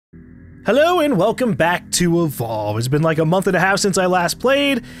Hello and welcome back to Evolve. It's been like a month and a half since I last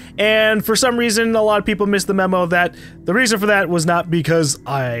played, and for some reason a lot of people missed the memo that the reason for that was not because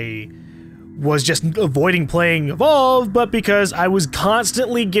I was just avoiding playing Evolve, but because I was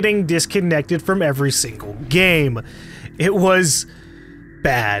constantly getting disconnected from every single game. It was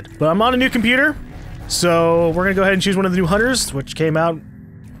bad, but I'm on a new computer, so we're gonna go ahead and choose one of the new hunters, which came out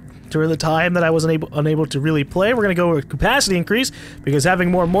during the time that I wasn't unable to really play. We're gonna go with capacity increase because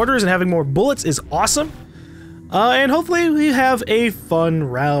having more mortars and having more bullets is awesome. And hopefully we have a fun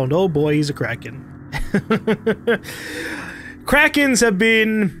round. Oh boy, he's a Kraken. Krakens have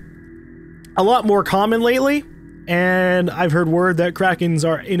been a lot more common lately, and I've heard word that Krakens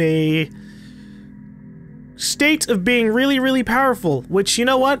are in a state of being really, really powerful, which, you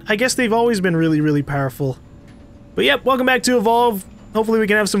know what? I guess they've always been really, really powerful. But yep, welcome back to Evolve. Hopefully we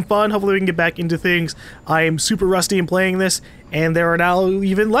can have some fun, hopefully we can get back into things. I am super rusty in playing this, and there are now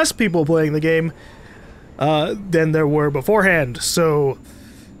even less people playing the game than there were beforehand, so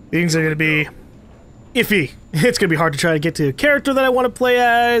things are going to be iffy. It's going to be hard to try to get to a character that I want to play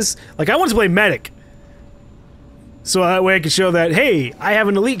as. Like, I want to play Medic, so that way I can show that, hey, I have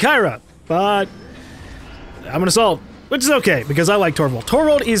an elite Kyra, but I'm an Assault, which is okay, because I like Torvald.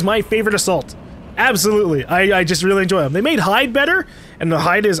 Torvald is my favorite Assault. Absolutely, I just really enjoy them. They made Hyde better, and the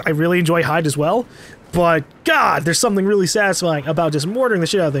Hyde is, I really enjoy Hyde as well, but god, there's something really satisfying about just mortaring the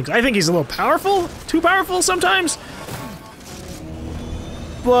shit out of things. I think he's a little powerful, too powerful sometimes,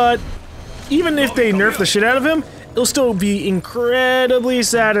 but even if they nerf the shit out of him, it'll still be incredibly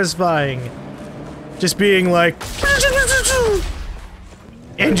satisfying. Just being like,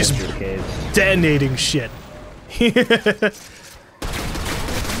 and just detonating shit.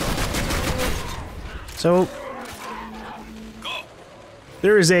 So,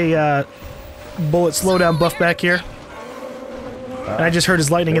 there is a bullet slowdown buff back here. And I just heard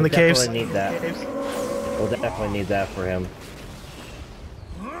his lightning in the caves. We'll definitely need that for him.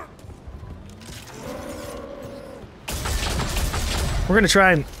 We're gonna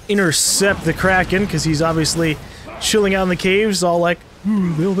try and intercept the Kraken, because he's obviously chilling out in the caves, all like,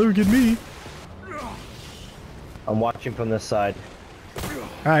 they'll never get me. I'm watching from this side.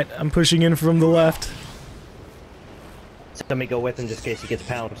 Alright, I'm pushing in from the left. So let me go with him just in case he gets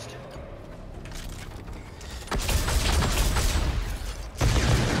pounced.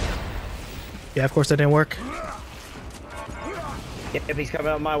 Yeah, of course that didn't work. Yep, if he's coming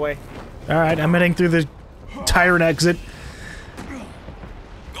out my way. Alright, I'm heading through the Tyrant exit.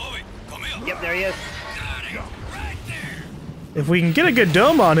 Yep, there he is. If we can get a good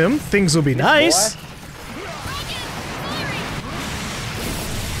dome on him, things will be nice.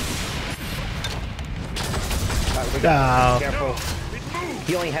 Oh. Careful.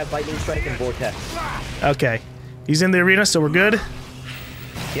 He only has lightning strike and vortex. Okay. He's in the arena, so we're good.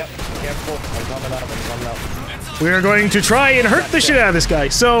 Yep, careful. I'm coming up. We are going to try and hurt the shit out of this guy.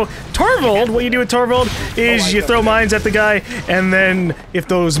 So, Torvald, what you do with Torvald is you throw mines at the guy, and then if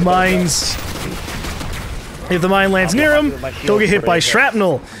those mines... If the mine lands near him, he'll get hit by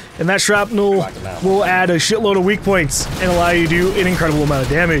shrapnel. And that shrapnel will add a shitload of weak points and allow you to do an incredible amount of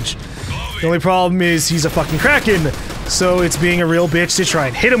damage. The only problem is he's a fucking Kraken, so it's being a real bitch to try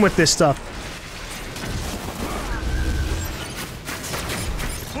and hit him with this stuff.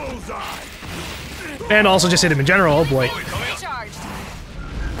 And also just hit him in general, oh boy.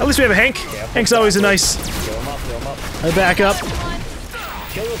 At least we have a Hank. Hank's always a nice... back up.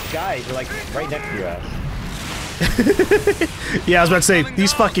 Kill those guys, they're like right next to your ass. Yeah, I was about to say,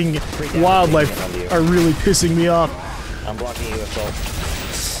 these fucking wildlife are really pissing me off. I'm blocking you, Assault.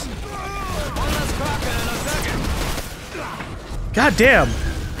 God damn.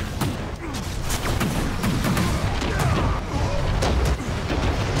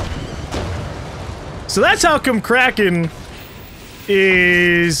 So that's how come Kraken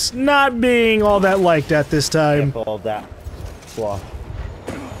is not being all that liked at this time. All that fluff.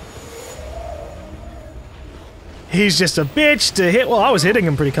 He's just a bitch to hit. Well, I was hitting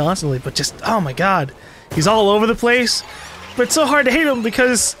him pretty constantly, but just, oh my god. He's all over the place. But it's so hard to hit him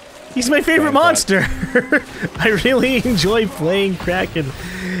because he's my favorite monster. I really enjoy playing Kraken.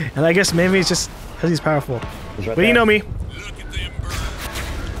 And I guess maybe it's just because he's powerful. But you know me.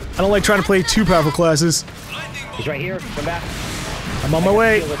 I don't like trying to play too powerful classes. He's right here. Come back. I'm on my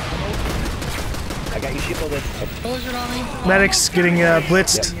way. I got you shielded. Medic's getting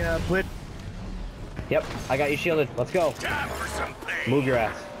blitzed. Yep, I got you shielded. Let's go. Move your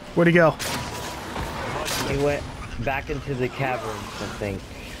ass. Where'd he go? He went back into the caverns, I think.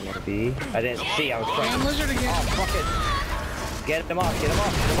 Maybe. I didn't see. I was trying. Oh, fuck it. Get him off. Get him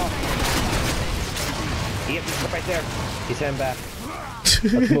off. Get him off. He's right there. He's heading back.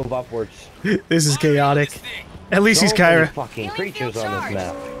 Let's move upwards. This is chaotic. At least he's So many Kyra. fucking creatures on this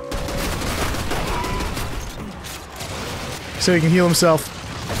map. So he can heal himself.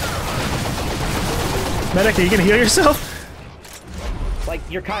 Medic, are you gonna heal yourself? Like,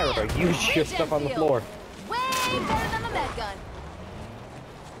 you're Kyra. Use your stuff on the floor. Way better than the med gun.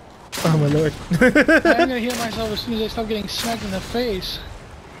 Oh my lord. I'm gonna heal myself as soon as I stop getting smacked in the face.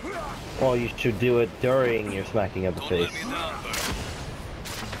 Well, you should do it during your smacking of the face.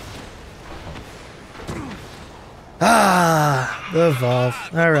 Ah, the Evolve.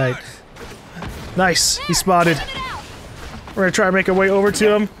 Alright. Nice. He spotted. We're gonna try to make our way over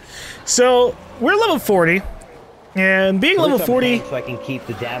to him. So, we're level 40. And being level 40... So I can keep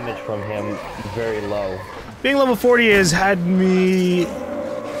the damage from him very low. Being level 40 has had me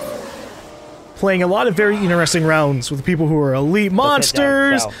playing a lot of very interesting rounds with people who are elite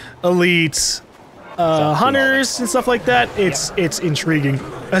monsters, elite hunters, and stuff like that. It's intriguing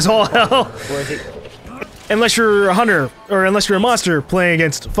as all hell. Where is he? Unless you're a hunter, or unless you're a monster playing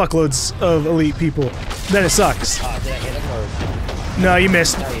against fuckloads of elite people, then it sucks. Did I hit him or? No, you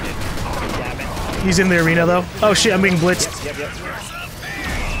missed. No, you didn't. Damn it. He's in the arena though. Oh shit, I'm being blitzed. Yep.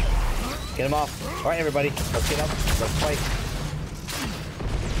 Get him off. Alright, everybody. Let's get up. Let's fight.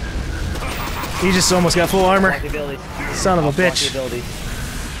 He just almost got full armor. Son of a bitch.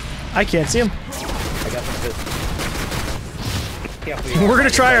 I can't see him. I got some. We're gonna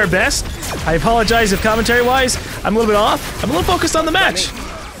try our best. I apologize if commentary-wise I'm a little bit off. I'm a little focused on the match.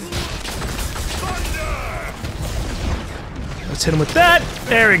 Let's hit him with that.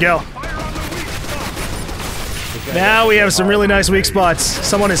 There we go. Now we have some really nice weak spots.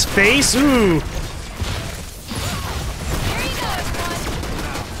 Some on his face. Ooh.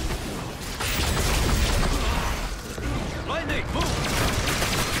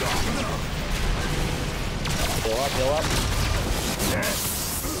 Heal up.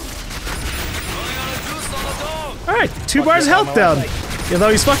 Alright, 2 bars of health down. Although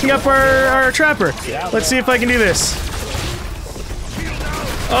he's fucking up our trapper. Let's see if I can do this.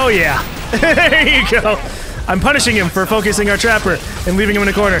 Oh yeah. There you go. I'm punishing him for focusing our trapper and leaving him in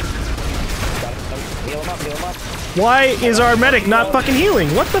a corner. Heal him up. Why is our medic not fucking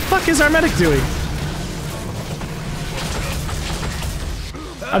healing? What the fuck is our medic doing?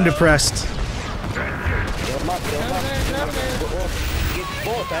 I'm depressed. Heal him up. Get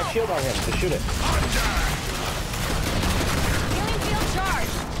both. I have shield on him. Just shoot it. Healing field charge.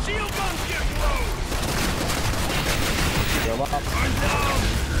 Shield guns get low. Heal him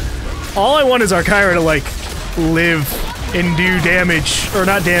up. All I want is our Kyra to like live and do damage, or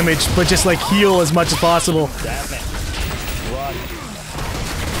not damage, but just like heal as much as possible. Damn it. Run.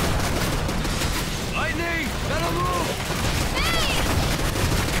 Lightning! Better move! Hey!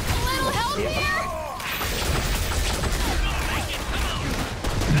 A little help here?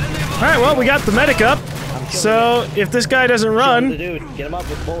 Alright, well, we got the medic up. So, if this guy doesn't Kill the run, dude. Get him up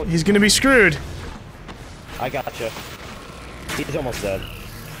with bullets. he's gonna be screwed. I gotcha. He's almost dead.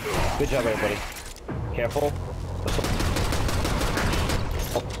 Good job, everybody. Careful.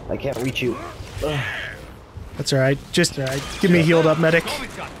 Oh, I can't reach you. Ugh. That's alright. Just give me a healed up medic.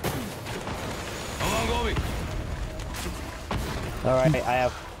 Alright, I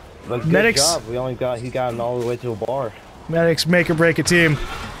have a good Medics. job. He got him all the way to a bar. Medics make or break a team.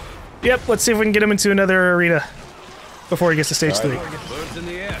 Yep, let's see if we can get him into another arena before he gets to stage 3. Birds in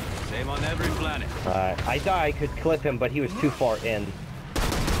the air. Same on every planet. I could clip him, but he was too far in.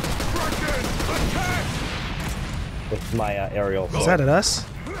 With my aerial. Is that at us?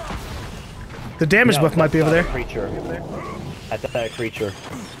 The damage buff might be over there. Creature. That's that creature.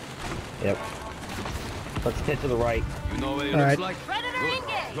 Yep. Let's hit to the right. You know what it All right. looks like? Predator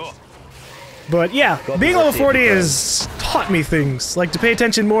engaged. Go. But yeah, being level 40 has taught me things. Like to pay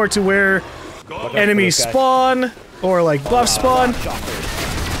attention more to where enemies spawn, or like buff spawn,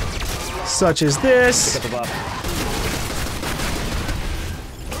 such as this. Pick up the buff.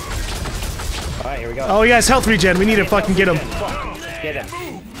 Alright, here we go. Oh, he has health regen. We need to fucking get him. Get him.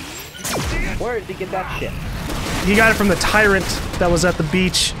 Where did he get that shit? He got it from the tyrant that was at the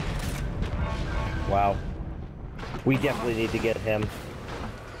beach. Wow. We definitely need to get him.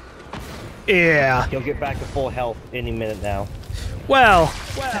 Yeah. He'll get back to full health any minute now. Well,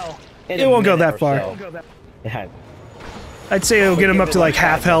 In it a won't go minute that or far. so. Yeah. I'd say it'll get him up to like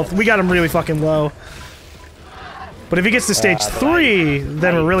half health. We got him really fucking low. But if he gets to stage 3,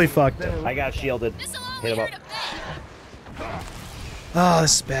 then we're really fucked. I got shielded. Hit him up. Oh,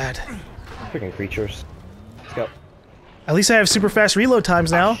 this is bad. Freaking creatures. Let's go. At least I have super fast reload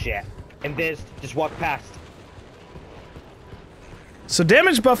times now. Shit. And this, just walk past. So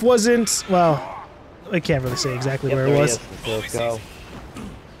damage buff wasn't, well, I can't really say exactly where it there he was. is. Let's go.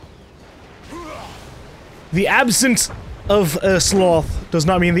 the absence of a sloth does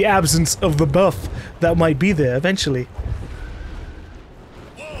not mean the absence of the buff that might be there eventually.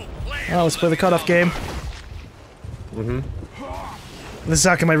 Oh, let's play the cutoff game. Mm-hmm. This is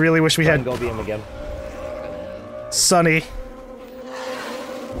how come I really wish we had Go beam again. Sunny.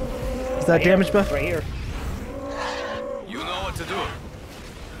 Is that damage buff? Right here. You know what to do.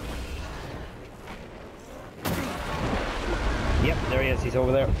 Yep, there he is. He's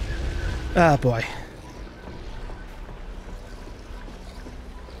over there. Ah, boy.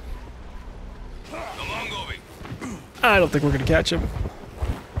 Come on, Gobi. I don't think we're gonna catch him.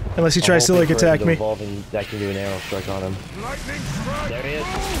 Unless he tries to, like, attack me. I can do an arrow strike on him. There he is.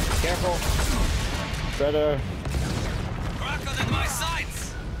 Careful. Shredder. Crackle in my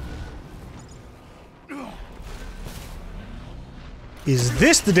sights. Is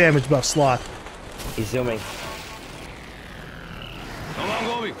this the damage buff sloth? He's zooming. Come on,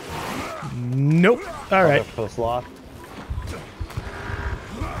 Gobi. Nope. Alright. For the sloth.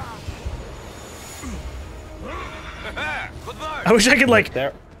 Goodbye. I wish I could, like,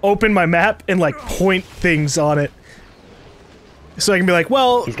 There. open my map and, like, point things on it. So I can be like,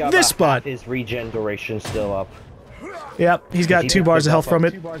 well, He's got this about spot. half his regen duration still up. Yep, he's got 2 bars of health from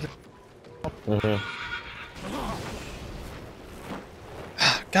it. Mm-hmm.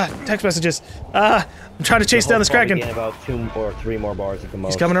 God, text messages. I'm trying to chase down this Kraken. Gain about 2 or 3 more bars at the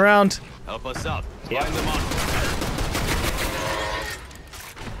most. He's coming around. Help us out. Yeah. Find them on.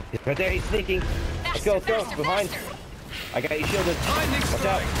 He's right there, he's sneaking. Let's go, throw, behind. I got you shielded. Watch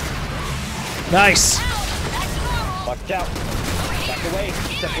out. Nice. Watch out. Back away.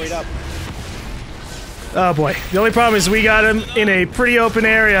 Separate up. Oh boy. The only problem is we got him in a pretty open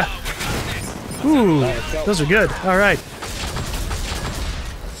area. Ooh, Let's go. those are good. All right.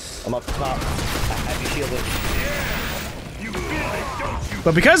 I'm up top. I have you shielded.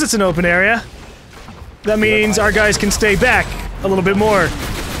 But because it's an open area, that means our guys can stay back a little bit more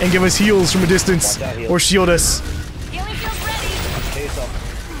and give us heals from a distance or shield us. Healing field's ready. Hey, yourself.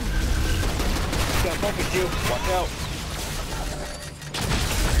 He's gonna focus you. Watch out.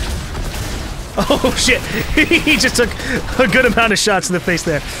 Oh shit! He just took a good amount of shots in the face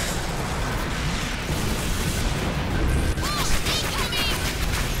there.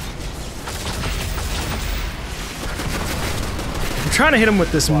 I'm trying to hit him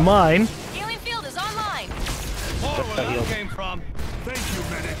with this mine. Healing field is online. More where that came from. Thank you,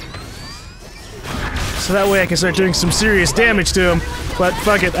 medic. So that way I can start doing some serious damage to him. But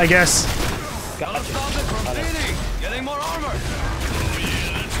fuck it, I guess. Gotta stop it from bleeding. Getting more armor.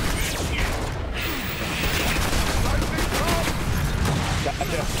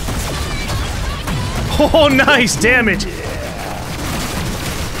 Oh, nice damage!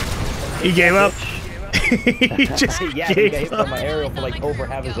 He gave up. He just Yeah, he got gave hit up. from my aerial for like over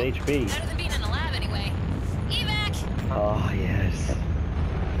half his HP. Better than being in a lab anyway. Evac. Oh, yes.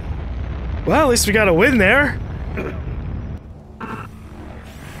 Well, at least we got a win there.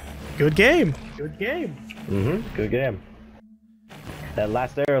 Good game. Good game. Mm-hmm. Good game. That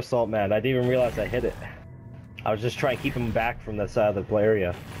last air assault, man, I didn't even realize I hit it. I was just trying to keep him back from that side of the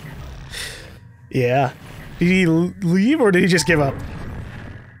area. Yeah. Did he leave or did he just give up?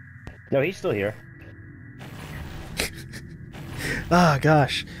 No, he's still here. Ah,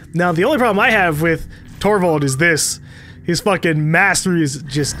 gosh. Now, the only problem I have with Torvald is this. His fucking mastery is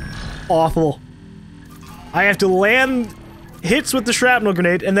just awful. I have to land hits with the shrapnel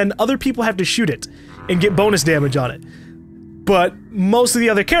grenade, and then other people have to shoot it and get bonus damage on it. But most of the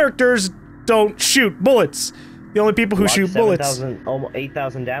other characters don't shoot bullets. The only people who shoot bullets... 7,000, almost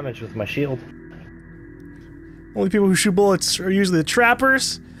 8,000 damage with my shield. Only people who shoot bullets are usually the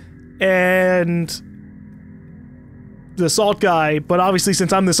trappers and the assault guy, but obviously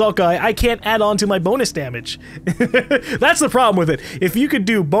since I'm the assault guy, I can't add on to my bonus damage. That's the problem with it. If you could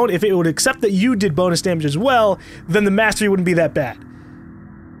do if it would accept that you did bonus damage as well, then the mastery wouldn't be that bad.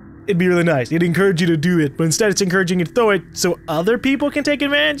 It'd be really nice. It'd encourage you to do it, but instead it's encouraging you to throw it so other people can take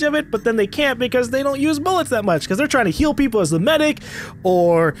advantage of it, but then they can't because they don't use bullets that much, because they're trying to heal people as the medic,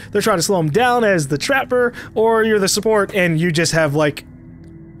 or they're trying to slow them down as the trapper, or you're the support and you just have, like,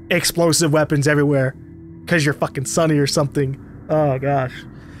 explosive weapons everywhere because you're fucking Sunny or something. Oh, gosh.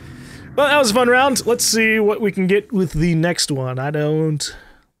 Well, that was a fun round. Let's see what we can get with the next one. I don't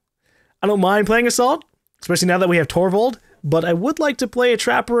mind playing Assault, especially now that we have Torvald, but I would like to play a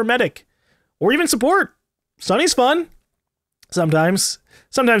trapper or medic, or even support. Sunny's fun. Sometimes.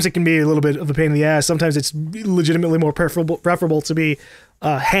 Sometimes it can be a little bit of a pain in the ass. Sometimes it's legitimately more preferable to be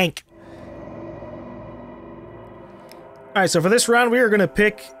Hank. Alright, so for this round we are going to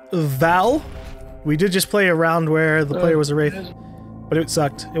pick Val. We did just play a round where the player was a Wraith, but it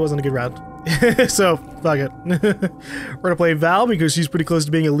sucked. It wasn't a good round. So, fuck it. We're gonna play Val because she's pretty close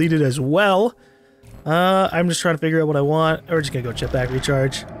to being eliteed as well. I'm just trying to figure out what I want. We're just gonna go jetpack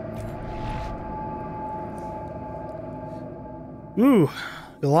recharge. Ooh,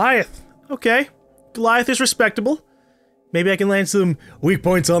 Goliath. Okay. Goliath is respectable. Maybe I can land some weak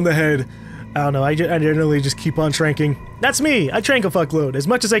points on the head. I don't know, I generally just keep on tranking. That's me! I trank a fuckload, as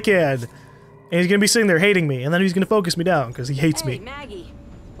much as I can. And he's gonna be sitting there hating me, and then he's gonna focus me down, because he hates me. Maggie,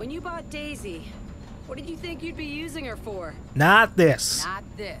 when you bought Daisy, what did you think you'd be using her for? Not this. Not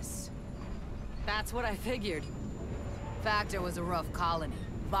this. That's what I figured. Factor was a rough colony.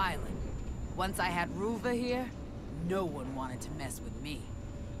 Violent. Once I had Ruva here, no one wanted to mess with me.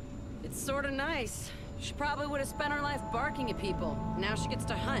 It's sorta nice. She probably would have spent her life barking at people. Now she gets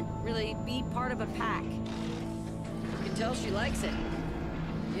to hunt, really be part of a pack. You can tell she likes it.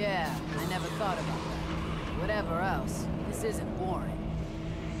 Yeah, I never thought about that. Whatever else, this isn't boring.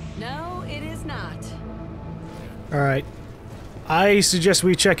 No, it is not. Alright. I suggest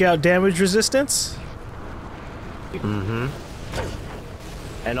we check out damage resistance. Mm-hmm.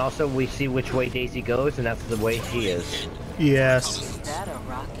 And also we see which way Daisy goes, and that's the way she is. Yes. Is that a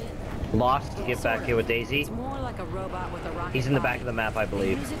rocket? Lost, get back here with Daisy. It's more like a robot with a rocket. He's in the back of the map, I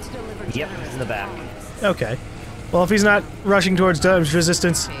believe. Use it to deliver Yep, he's in the back. Okay. Well, if he's not rushing towards damage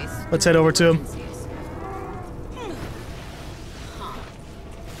resistance, let's head over to him.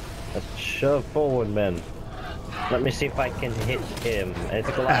 Let's shove forward, men. Let me see if I can hit him. And it's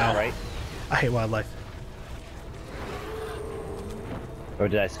a Goliath, Ow. right? I hate wildlife. Or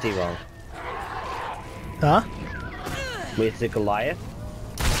did I see wrong? Huh? Wait, is it Goliath?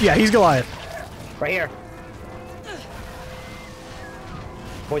 Yeah, he's Goliath. Right here.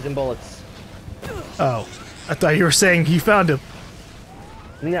 Poison bullets. Oh. I thought you were saying he found him.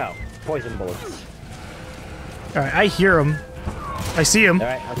 No, poison bullets. Alright, I hear him. I see him.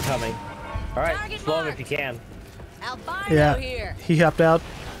 Alright, I'm coming. Alright, slow him if you can. Albino Yeah, here. he hopped out.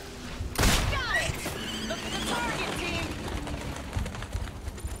 Got it. Look at the target,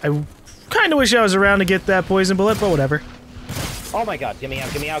 team. I kind of wish I was around to get that poison bullet, but whatever. Oh my god, get me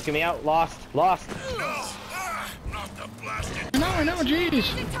out, get me out, get me out. Lost, lost. No,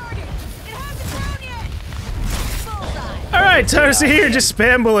 jeez. The target. It hasn't grown yet. Bullseye. Alright, time to see here. Just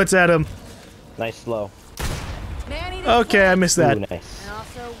spam bullets at him. Nice slow. Man-eating Okay, I plant. missed that. Ooh, nice. And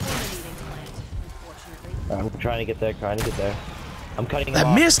also woman-eating plant, unfortunately. I'm trying to get there, trying to get there. I'm cutting him I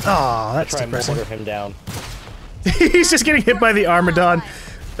off. missed. Oh, that's Try and depressing. mortar him down. He's just getting hit by the Armadon.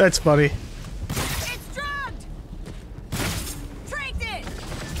 That's funny. It's drugged. Tranked it.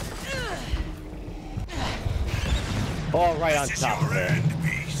 Oh, right on top of it.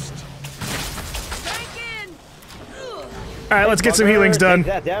 Trank in. Alright, let's get some healings done.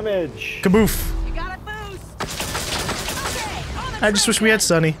 Take that damage. Kaboof. You got a boost. Okay. On the I just wish we had track.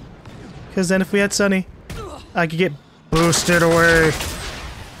 Sunny. Because then if we had Sunny, I could get boosted away.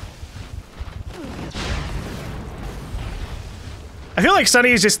 I feel like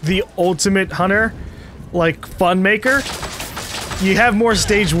Sunny is just the ultimate hunter, like, fun maker. You have more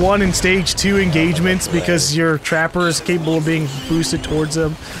stage 1 and stage 2 engagements because your trapper is capable of being boosted towards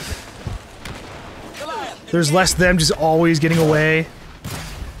them. There's less them just always getting away.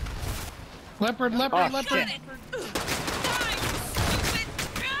 Leopard. Oh, shit.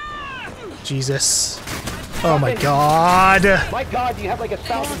 Jesus. Oh my god. My god, you have like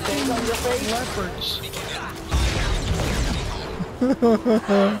 1,000 things on your face? Leopards.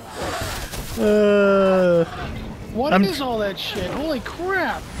 What I'm- is all that shit? Holy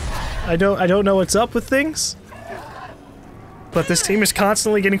crap! I don't know what's up with things. But this team is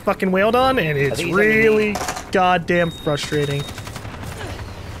constantly getting fucking wailed on, and it's think he's really goddamn frustrating.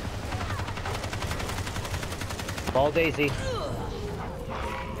 Ball Daisy.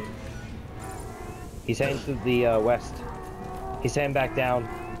 He's heading to the west. He's heading back down.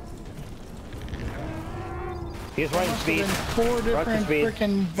 He's running Must have speed. been 4 different speed.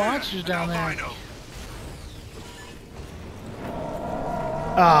 freaking boxes down there.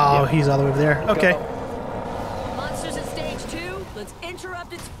 Oh, he's all the way over there. Okay. Monsters at stage 2. Let's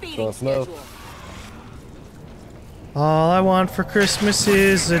interrupt its feeding So let's move. schedule. All I want for Christmas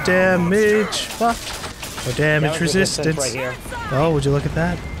is a damage buff or damage resistance. Right here. Oh, would you look at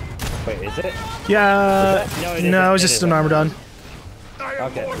that? Wait, is it? Yeah. No, it No, isn't. it's It just an isn't. Armadon.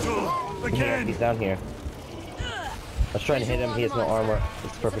 Okay. Here, he's down here. I was trying to hit him. He has no armor.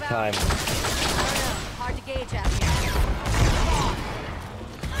 It's the perfect time. I don't know. Hard to gauge out here.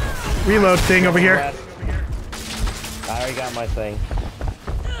 Reload thing over here. Rest. I already got my thing.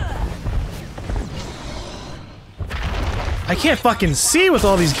 I can't fucking see with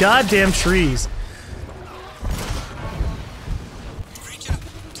all these goddamn trees.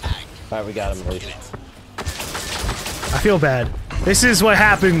 Alright, we got him at least. I feel bad. This is what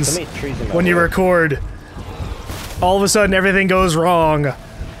happens when you record. All of a sudden, everything goes wrong.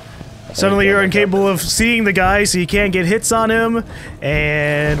 Suddenly, you're incapable of seeing the guy, so you can't get hits on him,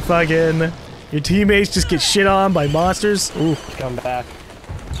 and fucking your teammates just get shit on by monsters. Ooh. Come back.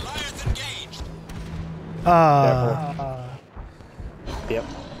 Yep.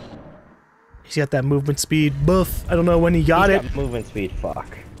 He's got that movement speed buff. I don't know when he got it. Got movement speed,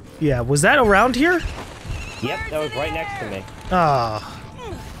 fuck. Yeah, was that around here? Yep, that was right next to me. Ah.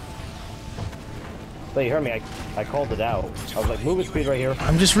 But you heard me, I called it out. I was like, movement speed right here.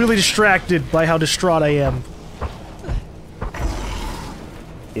 I'm just really distracted by how distraught I am.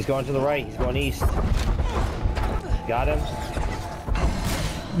 He's going to the right, he's going east. Got him?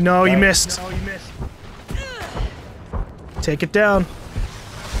 No, you missed. Take it down.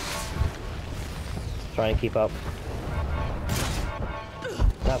 Try and keep up.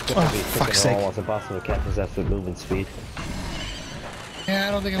 That's gonna be freaking almost impossible to catch his absolute movement speed. Yeah,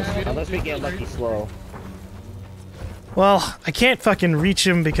 I don't think I'm gonna be able Unless we get lucky slow. Well, I can't fucking reach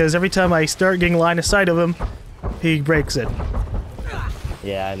him because every time I start getting line of sight of him, he breaks it.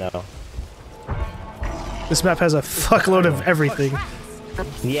 Yeah, I know. This map has a fuckload of everything.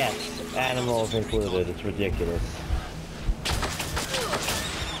 Yes, animals included. It's ridiculous.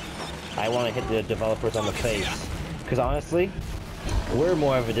 I want to hit the developers on the face. Because honestly, we're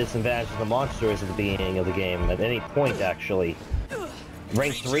more of a disadvantage than the monsters at the beginning of the game. At any point, actually.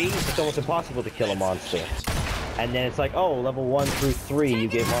 Rank 3, it's almost impossible to kill a monster. And then it's like, oh, level 1 through 3, you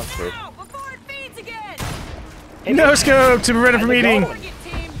get monsters. No scope to prevent it from eating.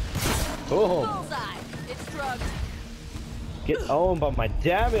 Boom. Get owned by my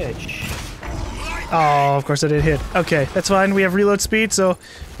damage. Oh, of course I didn't hit. Okay, that's fine. We have reload speed, so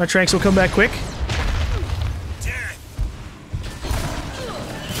my tranks will come back quick.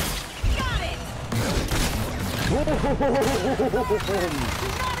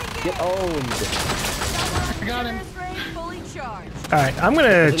 Get owned. I got him. Alright, I'm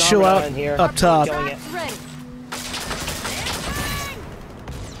gonna chill out up top.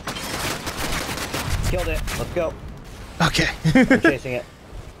 Killed it. Let's go. Okay. I'm chasing it.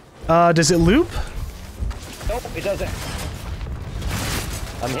 Does it loop? Nope, it doesn't.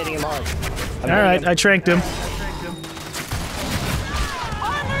 I'm hitting him hard. Alright, I tranked him.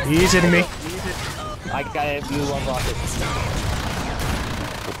 He's hitting me. I got a few one rockets.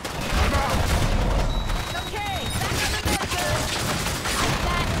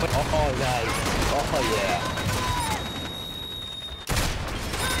 Oh, nice. Oh, yeah.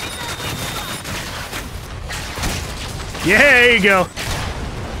 Yeah, there you go.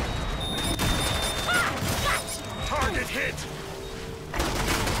 Target hit.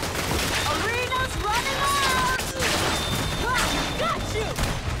 Arena's running out. Got you.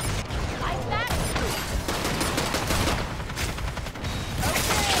 Like that.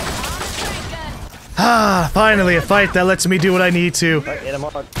 Okay, on the train gun. Ah, finally a fight that lets me do what I need to. Right, hit him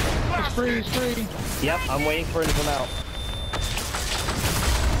hard. It's free, it's free. Yep, I'm waiting for him to come out.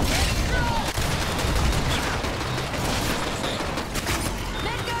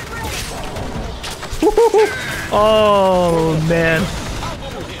 Oh, man.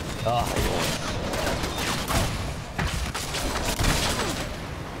 Oh,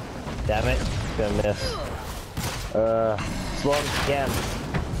 damn it. Gonna miss. Slow him again.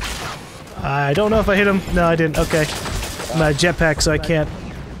 I don't know if I hit him. No, I didn't. Okay. I'm at a jetpack, so I can't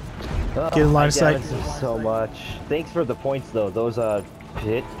get in line of sight. So much. Thanks for the points, though. Those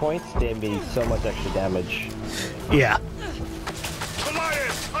hit points gave me so much extra damage. Yeah.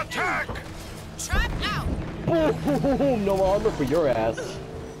 Goliath, attack! Trap out. Boom! No armor for your ass.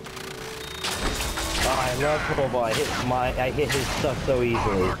 Oh, I love Kobo. I hit his stuff so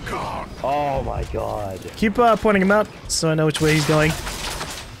easily. Oh my god. Keep pointing him out so I know which way he's going.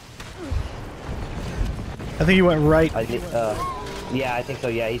 I think he went right. Yeah, I think so.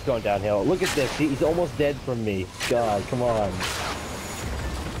 Yeah, he's going downhill. Look at this. He's almost dead from me. God, come on.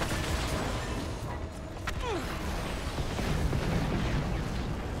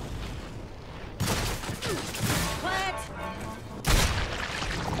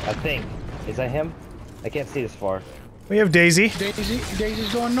 I think. Is that him? I can't see this far. We have Daisy.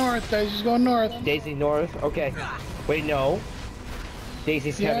 Daisy's going north. Daisy's going north. Daisy north? Okay. Wait, no.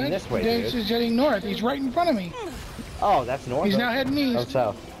 Daisy's heading this way, Daisy's dude. heading north. He's right in front of me. Oh, that's north? He's now heading east. Oh,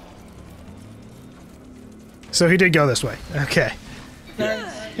 south. So he did go this way. Okay.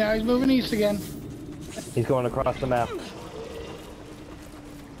 Now he's moving east again. He's going across the map.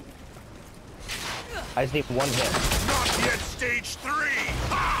 I just need one hit. Not yet stage 3.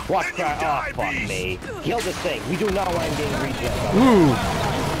 What crap? Oh, fuck me. Kill this thing. We do not want him getting regen. Ooh.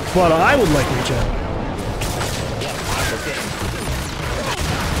 but I would like regen.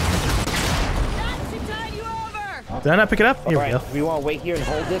 Not to tide you over! Did I not pick it up? Here we Alright, go. we want to wait here and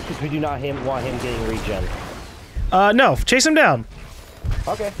hold this because we do not want him getting regen. No, chase him down.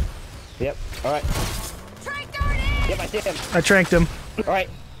 Okay. Yep. Alright. Trank darting! Yep, I see him. I tranked him. Alright.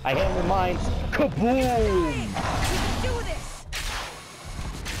 I hit him with mines. Kaboom! We can do this!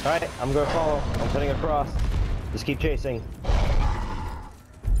 Alright, I'm gonna follow. I'm cutting across. Just keep chasing.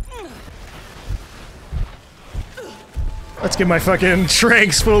 Let's get my fucking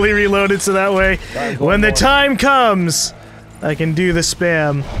tranks fully reloaded so that way, when the time comes, I can do the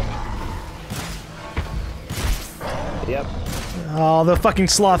spam. Yep. Oh, the fucking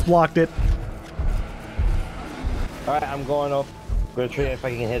sloth blocked it. Alright, I'm going up. Go to tree if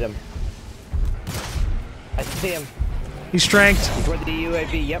I can hit him. I see him. He's tranked. He's with the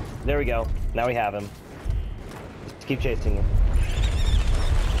UAV. Yep, there we go. Now we have him. Just keep chasing him.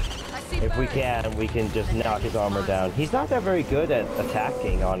 I see If we birds. can just knock his armor down. He's not that very good at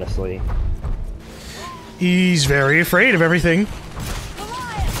attacking, honestly. He's very afraid of everything.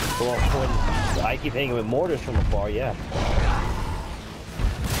 Well, when I keep hitting him with mortars from afar, yeah.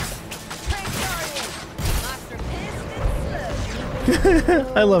 Trank darting! Monster pissed and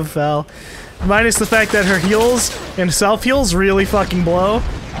slow. I love Val. Minus the fact that her heals and self-heals really fucking blow.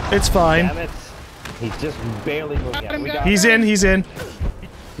 It's fine. Damn it. He's just barely moving out. We got He's him. in, he's in.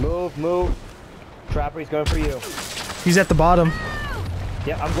 Move, move. Trapper, he's going for you. He's at the bottom.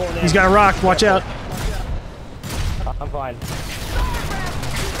 Yeah, I'm going in. He's got a rock, watch out. I'm fine.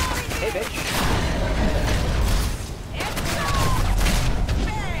 Hey, bitch.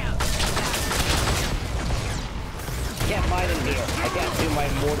 Can't mine in here. I can't do my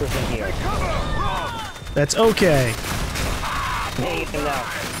mortars in here. That's okay. Hey, him now.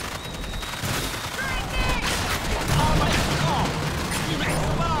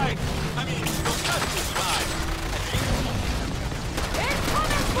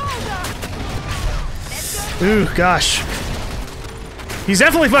 Ooh, gosh. He's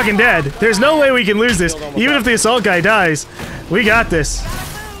definitely fucking dead. There's no way we can lose this. Even if the assault guy dies. We got this.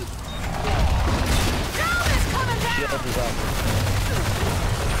 Shield is up.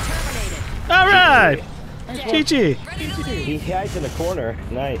 Alright! GG. He hides in the corner.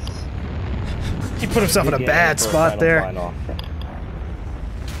 Nice. He put himself in a Yeah, bad for a spot final there. final.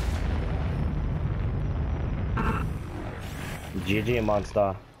 GG,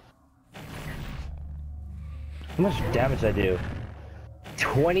 monster. How much damage I do?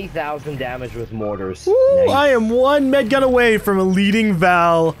 20,000 damage with mortars. Ooh, Nice. I am one med gun away from a leading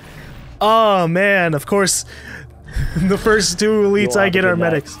Val. Oh man, of course, the first two elites You'll I have a get good are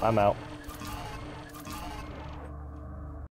night. medics. I'm out.